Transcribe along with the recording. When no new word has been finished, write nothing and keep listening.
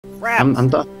I'm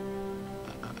done.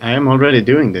 I am already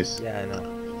doing this. Yeah, I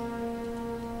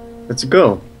know. Let's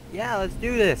go. Yeah, let's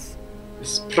do this.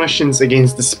 It's Prussians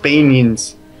against the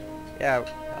Spaniards. Yeah,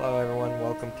 hello everyone.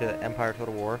 Welcome to Empire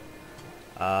Total War.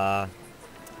 I'm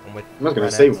with I'm not gonna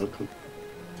Renux, say welcome.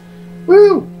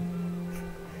 Woo!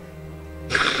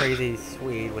 crazy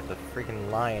Swede with a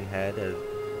freaking lion head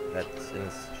that's in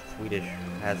Swedish,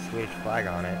 has Swedish flag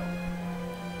on it.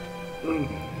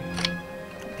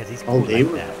 Because he's cool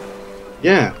like that.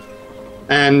 Yeah.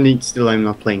 And still I'm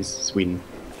not playing Sweden.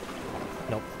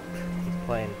 Nope. He's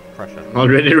playing Prussia.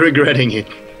 Already regretting it.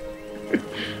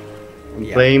 I'm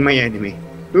Yeah. playing my enemy.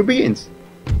 Who begins?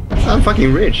 I'm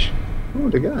fucking rich. Oh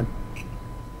the god.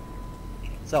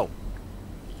 So.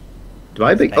 Do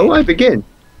I begin? Oh, I begin.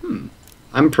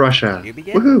 I'm Prussia. You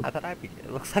begin? Woohoo. I thought I begin.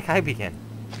 It looks like I begin.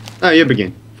 Oh, you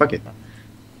begin. Fuck it.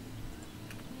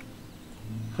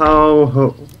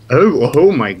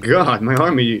 Oh my god, my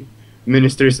army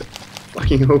minister is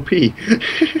fucking OP.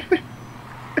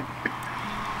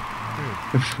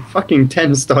 Fucking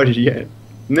 10 started yet.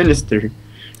 Minister.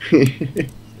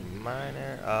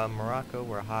 Minor, Morocco,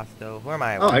 we're hostile. Who am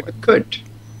I? Oh, I got cut.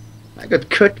 I got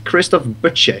cut Christoph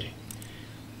Butcher.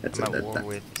 That's I'm at war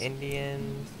with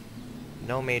Indians.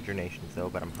 No major nations though,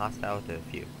 but I'm hostile to a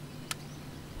few.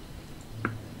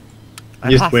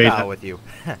 I'm Just hostile wait. with you.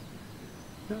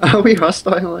 Are we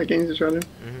hostile against each other?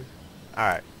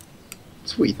 Alright.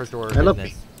 Sweet. First order I of love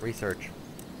business. Research.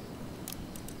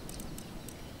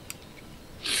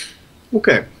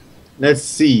 Okay. Let's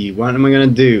see. What am I gonna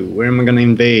do? Where am I gonna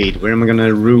invade? Where am I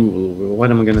gonna rule? What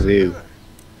am I gonna do?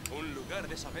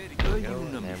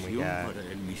 And we got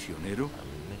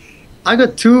I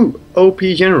got 2 OP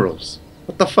generals.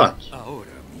 What the fuck?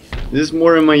 This is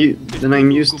more than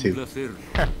I'm used to.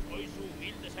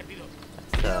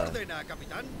 that's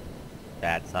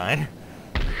bad sign.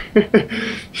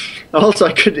 Also,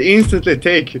 I could instantly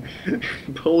take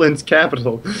Poland's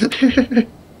capital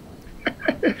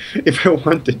if I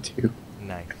wanted to.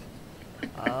 Nice.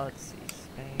 Let's see,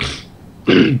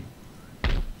 Spain.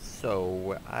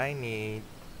 So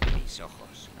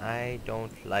I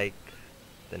don't like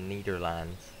the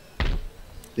Netherlands.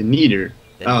 The Neater.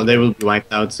 Oh, they will be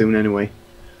wiped out soon anyway.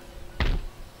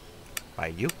 By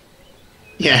you? I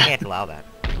Yeah. can't allow that.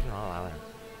 I can't allow that.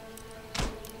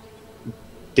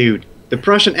 Dude, the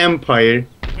Prussian Empire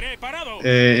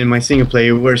in my single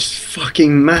player was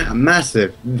fucking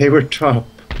massive. They were top.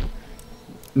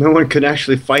 No one could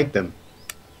actually fight them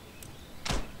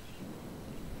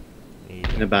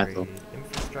in a battle.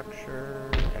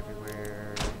 Infrastructure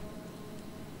everywhere.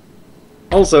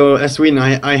 Also, as Sweden,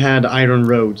 I had iron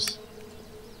roads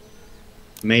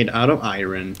made out of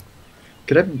iron.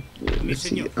 Could I? Let's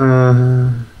see.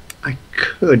 I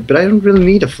could, but I don't really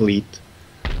need a fleet.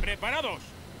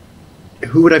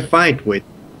 Who would I fight with?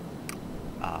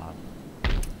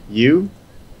 You?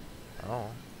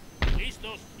 Oh.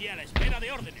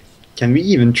 Can we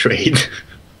even trade?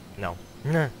 No.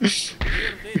 I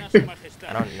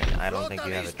don't think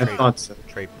you have a I trade, thought so.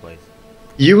 trade place.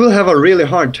 You will have a really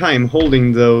hard time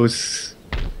holding those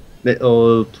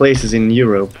little places in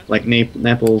Europe, like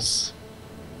Naples,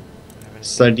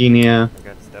 Sardinia, I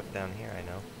got stuff down here, I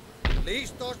know.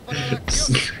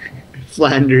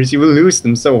 Flanders. You will lose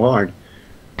them so hard.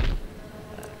 Okay,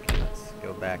 let's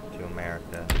go back to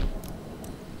America.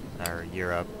 Or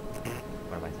Europe.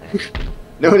 What am I saying?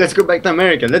 No, let's go back to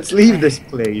America. Let's leave this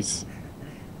place.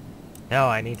 No,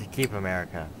 I need to keep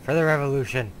America. For the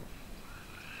revolution.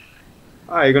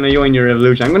 Ah, you're gonna join your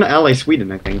revolution. I'm gonna ally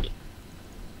Sweden, I think.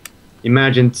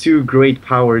 Imagine 2 great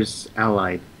powers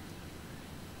allied.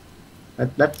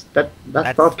 That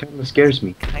thought kind of scares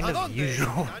me. Kind of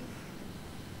usual.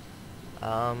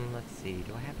 Let's see.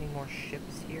 Do I have any more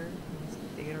ships here in this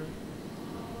theater?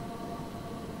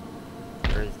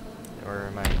 Or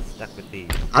am I stuck with these?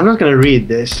 I'm not gonna read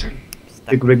this.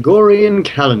 The Gregorian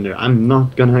calendar. I'm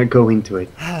not gonna go into it.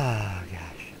 Oh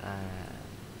gosh.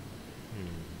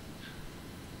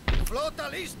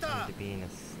 I seem to be in a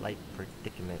slight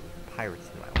predicament with pirates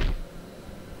in my way.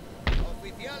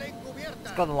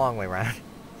 Let's go the long way round.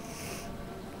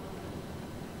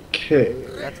 Okay.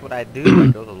 That's what I do. I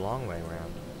go the long way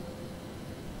round.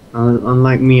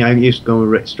 Unlike me, I used to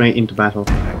go straight into battle.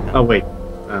 Oh wait.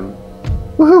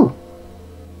 Woohoo!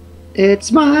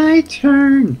 It's my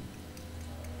turn.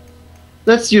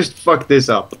 Let's just fuck this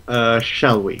up.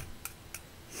 Shall we?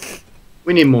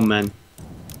 We need more men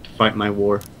to fight my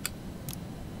war.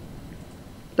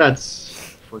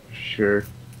 That's for sure.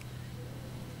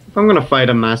 If I'm gonna fight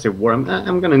a massive war,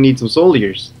 I'm gonna need some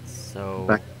soldiers. So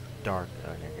Back. dark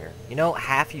under here. You know,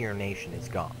 half of your nation is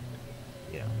gone.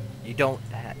 You know, you don't.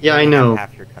 Yeah, I you know. Have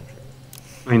half your country.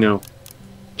 I know.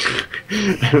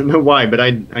 I don't know why, but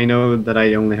I know that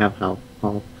I only have half.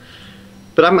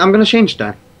 But I'm gonna change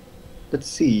that. Let's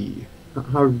see.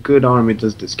 How good army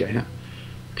does this guy have?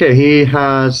 Okay, he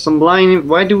has some blind.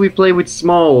 Why do we play with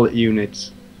small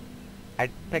units? I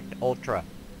picked Ultra.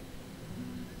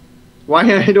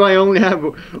 Why do I only have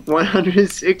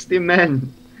 160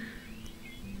 men?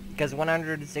 Because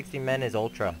 160 men is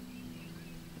Ultra.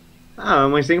 Oh,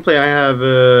 my single player I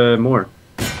have more.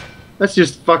 Let's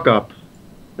just fuck up.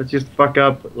 Let's just fuck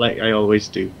up like I always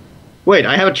do. Wait,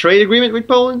 I have a trade agreement with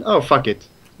Poland? Oh, fuck it.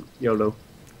 YOLO.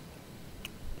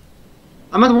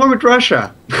 I'm at war with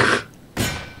Russia.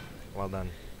 Well done.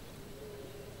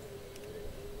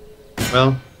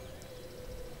 Well,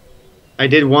 I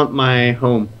did want my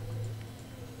home.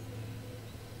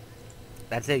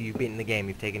 That's it, you've beaten the game,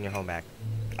 you've taken your home back.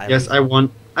 Yes, I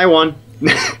won. I won.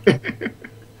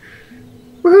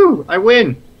 Woohoo! I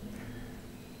win!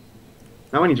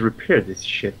 Now I need to repair this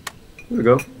shit. Here we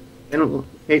go. They don't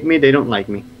hate me, they don't like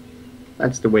me.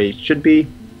 That's the way it should be,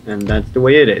 and that's the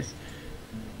way it is.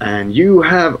 And you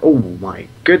have... Oh my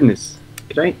goodness.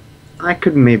 I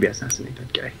could maybe assassinate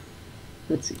that guy.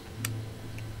 Let's see.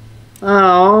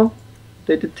 Oh,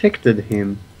 they detected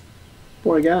him.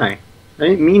 Poor guy. I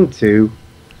didn't mean to.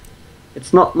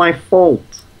 It's not my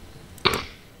fault.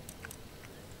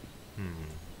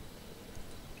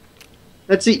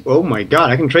 Let's see. Oh my god,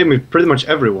 I can trade with pretty much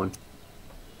everyone.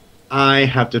 I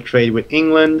have to trade with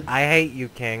England. I hate you,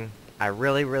 King. I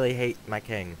really, really hate my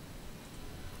King.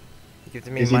 He gives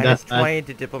me Is he minus that 20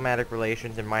 to diplomatic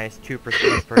relations and minus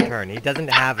 2% per turn. He doesn't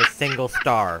have a single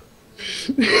star.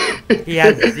 He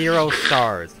has 0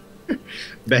 stars.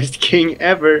 Best king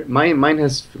ever. Mine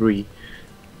has 3.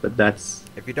 But that's...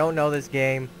 If you don't know this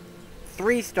game,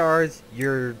 3 stars,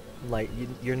 you're like,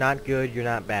 you're not good, you're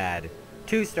not bad.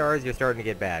 2 stars, you're starting to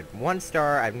get bad. 1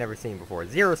 star, I've never seen before.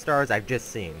 0 stars, I've just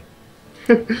seen.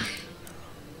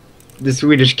 The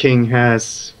Swedish king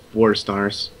has 4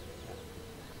 stars.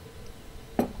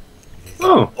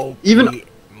 Oh, OP even...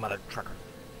 mother trucker.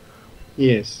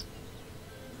 Yes.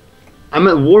 I'm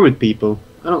at war with people.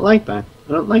 I don't like that.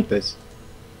 I don't like this.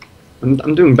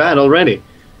 I'm doing bad already.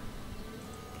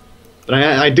 But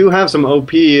I do have some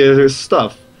OP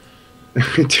stuff.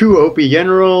 2 OP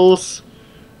generals.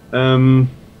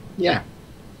 Yeah.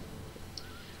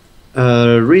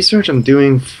 Research, I'm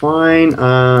doing fine.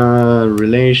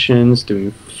 Relations,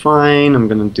 doing fine. I'm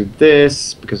gonna do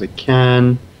this because I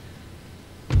can.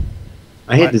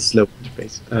 I hate this slow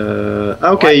interface.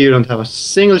 Okay, what? You don't have a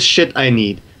single shit I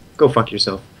need. Go fuck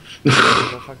yourself.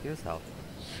 Go fuck yourself.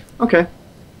 Okay.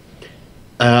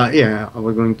 Yeah,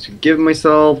 we're going to give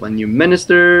myself a new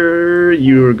minister.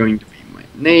 You're going to be my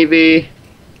navy.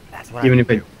 That's what even if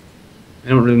I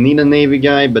don't really need a navy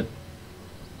guy, but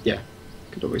yeah,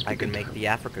 could always be. I can make the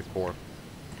Africa Corps.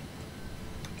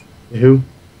 Who?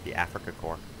 The Africa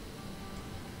Corps.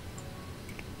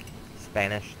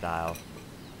 Spanish style.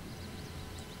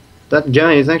 That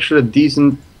guy is actually a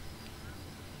decent...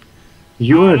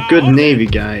 You are a good navy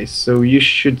guy, so you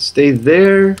should stay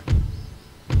there.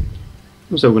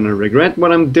 I'm so gonna regret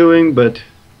what I'm doing, but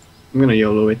I'm gonna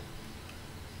YOLO it.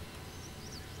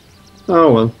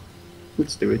 Oh well,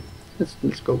 let's do it.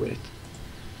 Let's go with it.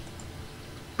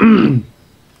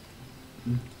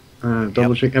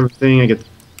 Double check everything. I get.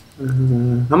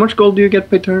 How much gold do you get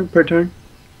per turn?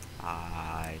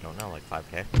 I don't know, like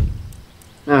 5k.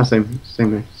 Ah, same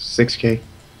here. 6k,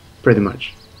 pretty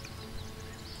much.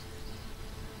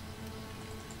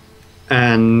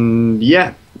 And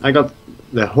yeah, I got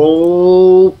the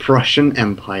whole Prussian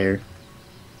Empire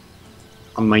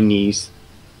on my knees.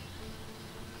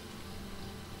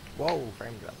 Whoa,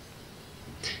 frame drop.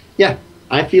 Yeah,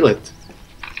 I feel it.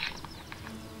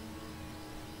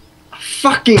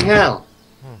 Fucking hell!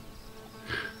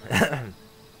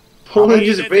 Poland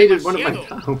just invaded one of my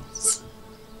towns.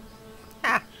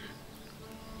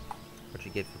 What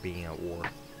you get for being at war?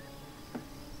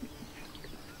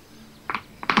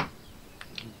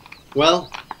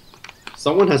 Well,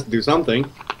 someone has to do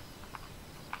something.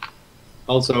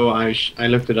 Also, I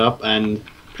looked it up, and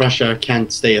Prussia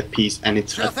can't stay at peace at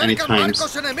any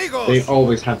times. They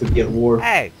always have to be at war.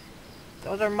 Hey,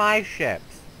 those are my ships.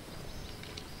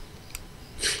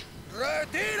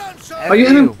 Are you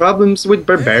having problems with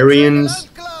barbarians?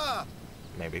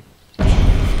 Maybe.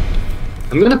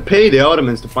 I'm gonna pay the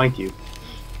Ottomans to fight you.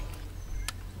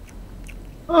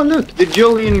 Oh look, the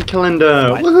Julian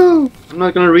calendar! What? Woohoo! I'm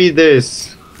not gonna read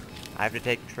this. I have to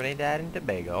take Trinidad and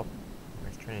Tobago.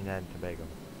 Where's Trinidad and Tobago?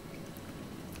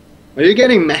 Are you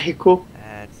getting Mexico?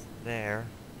 That's there.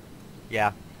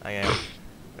 Yeah, I am. I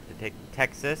have to take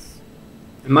Texas.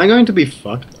 Am I going to be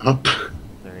fucked up?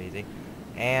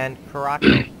 And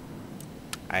Caraco.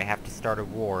 I have to start a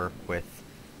war with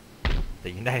the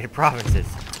United Provinces.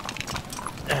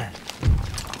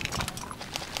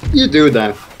 You do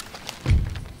that.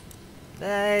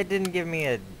 It didn't give me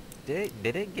a... Did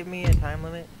it give me a time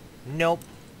limit? Nope.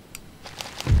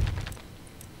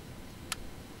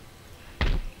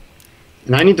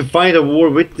 And I need to fight a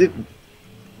war with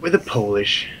the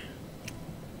Polish.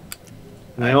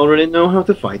 And I already know how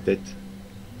to fight it.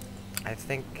 I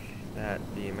think that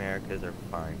the Americas are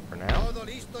fine for now.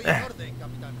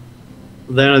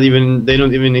 They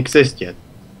don't even exist yet.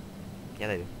 Yeah,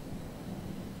 they do.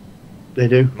 They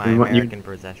do? My And what you- American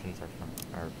possessions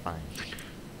are fine.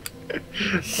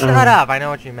 Shut up! I know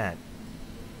what you meant.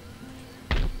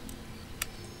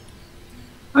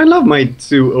 I love my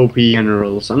 2 OP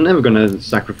generals. I'm never gonna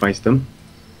sacrifice them.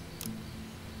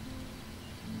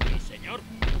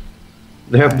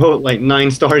 They have both like 9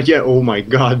 stars. Yeah, oh my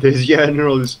god, this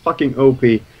general is fucking OP.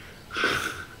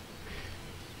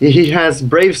 He has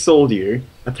Brave Soldier,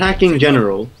 Attacking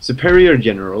General, Superior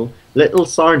General, Little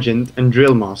Sergeant, and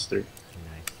Drill Master.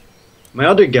 Nice. My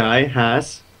other guy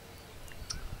has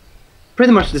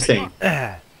pretty much the same.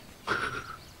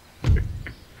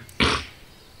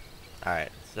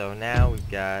 Alright, so now we've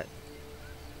got...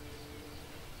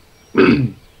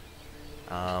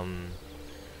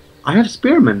 I have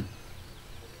Spearmen.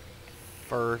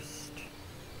 First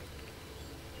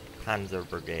Panzer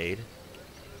Brigade.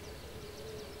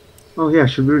 Oh yeah,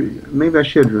 maybe I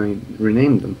should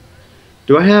rename them.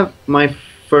 Do I have my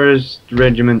first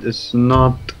regiment is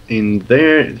not in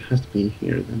there? It has to be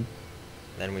here then.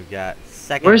 Then we've got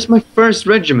second Where's my first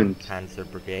regiment? Panzer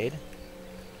Brigade.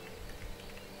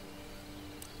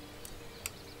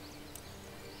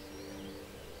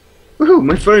 Woohoo!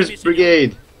 My first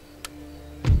brigade.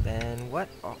 Then what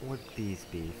would these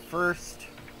be? First,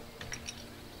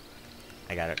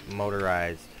 I got it.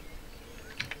 Motorized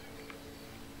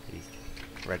East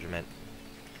Regiment.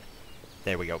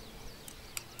 There we go.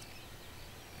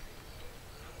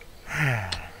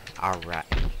 Alright.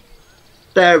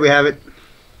 There we have it.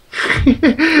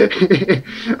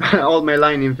 All my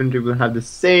line infantry will have the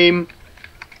same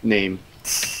name.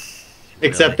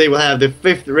 Except they will have the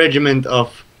 5th regiment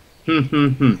of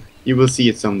You will see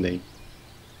it someday.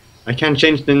 I can't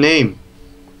change the name.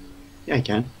 Yeah, I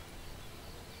can.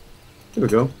 There we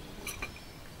go.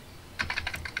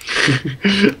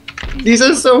 These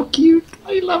are so cute.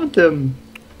 I love them.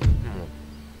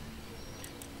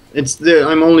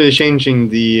 I'm only changing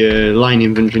the line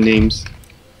infantry names.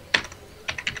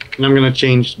 And I'm gonna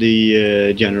change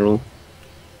the general.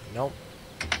 Nope.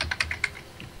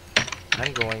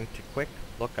 I'm going to quick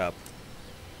look up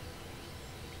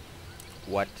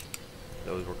what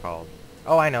those were called.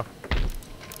 Oh, I know.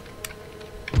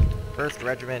 1st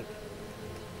Regiment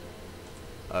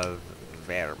of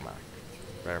Wehrmacht.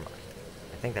 Wehrmacht.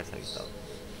 I think that's how you spell it.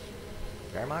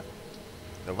 Wehrmacht?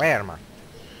 The Wehrmacht.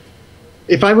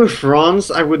 If I were France,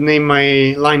 I would name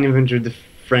my line infantry the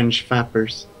French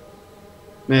Fappers.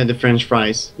 The French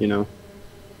fries, you know.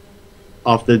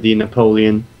 After the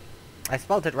Napoleon. I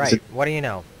spelled it right. What do you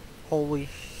know? Holy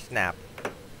snap.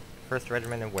 1st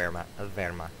Regiment of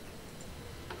Wehrmacht.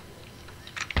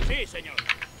 Sí, señor.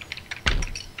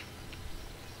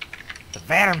 The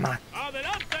Wehrmacht.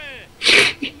 Adelante.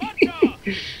 Marcha.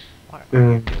 What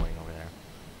are you doing over there?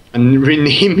 And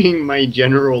renaming my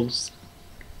generals.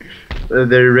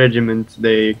 Their regiment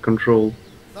they control.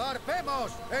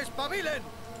 Zarpemos. Espabilen.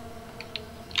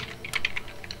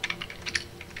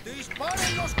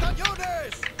 Disparen los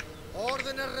cañones.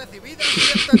 Órdenes recibidas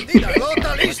y entendidas.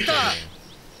 Flota lista.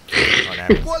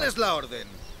 ¿Cuál es la orden?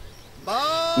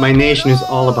 My nation is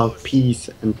all about peace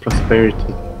and prosperity.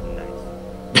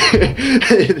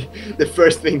 Nice. The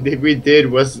first thing that we did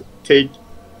was take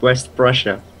West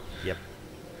Prussia. Yep.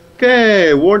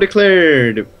 Okay, war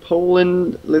declared.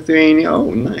 Poland, Lithuania.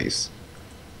 Oh, nice.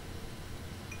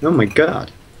 Oh my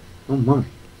god. Oh my.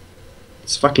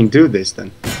 Let's fucking do this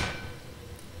then.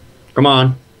 Come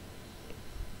on.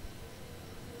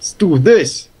 Let's do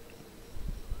this.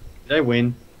 Did I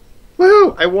win?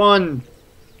 Woohoo! I won!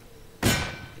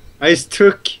 I just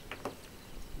took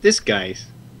these guys.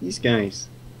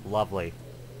 Lovely.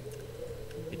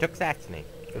 You took Saxony.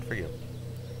 Good for you.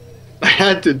 I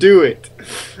had to do it.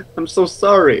 I'm so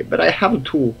sorry, but I have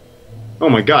to. Oh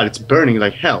my god, it's burning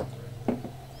like hell.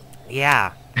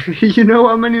 Yeah. You know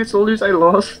how many soldiers I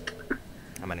lost?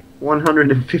 How many?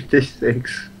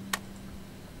 156.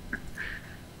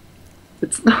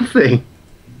 It's nothing.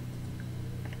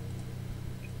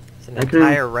 It's an I couldn't-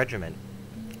 entire regiment.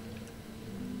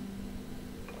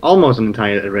 Almost an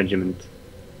entire regiment.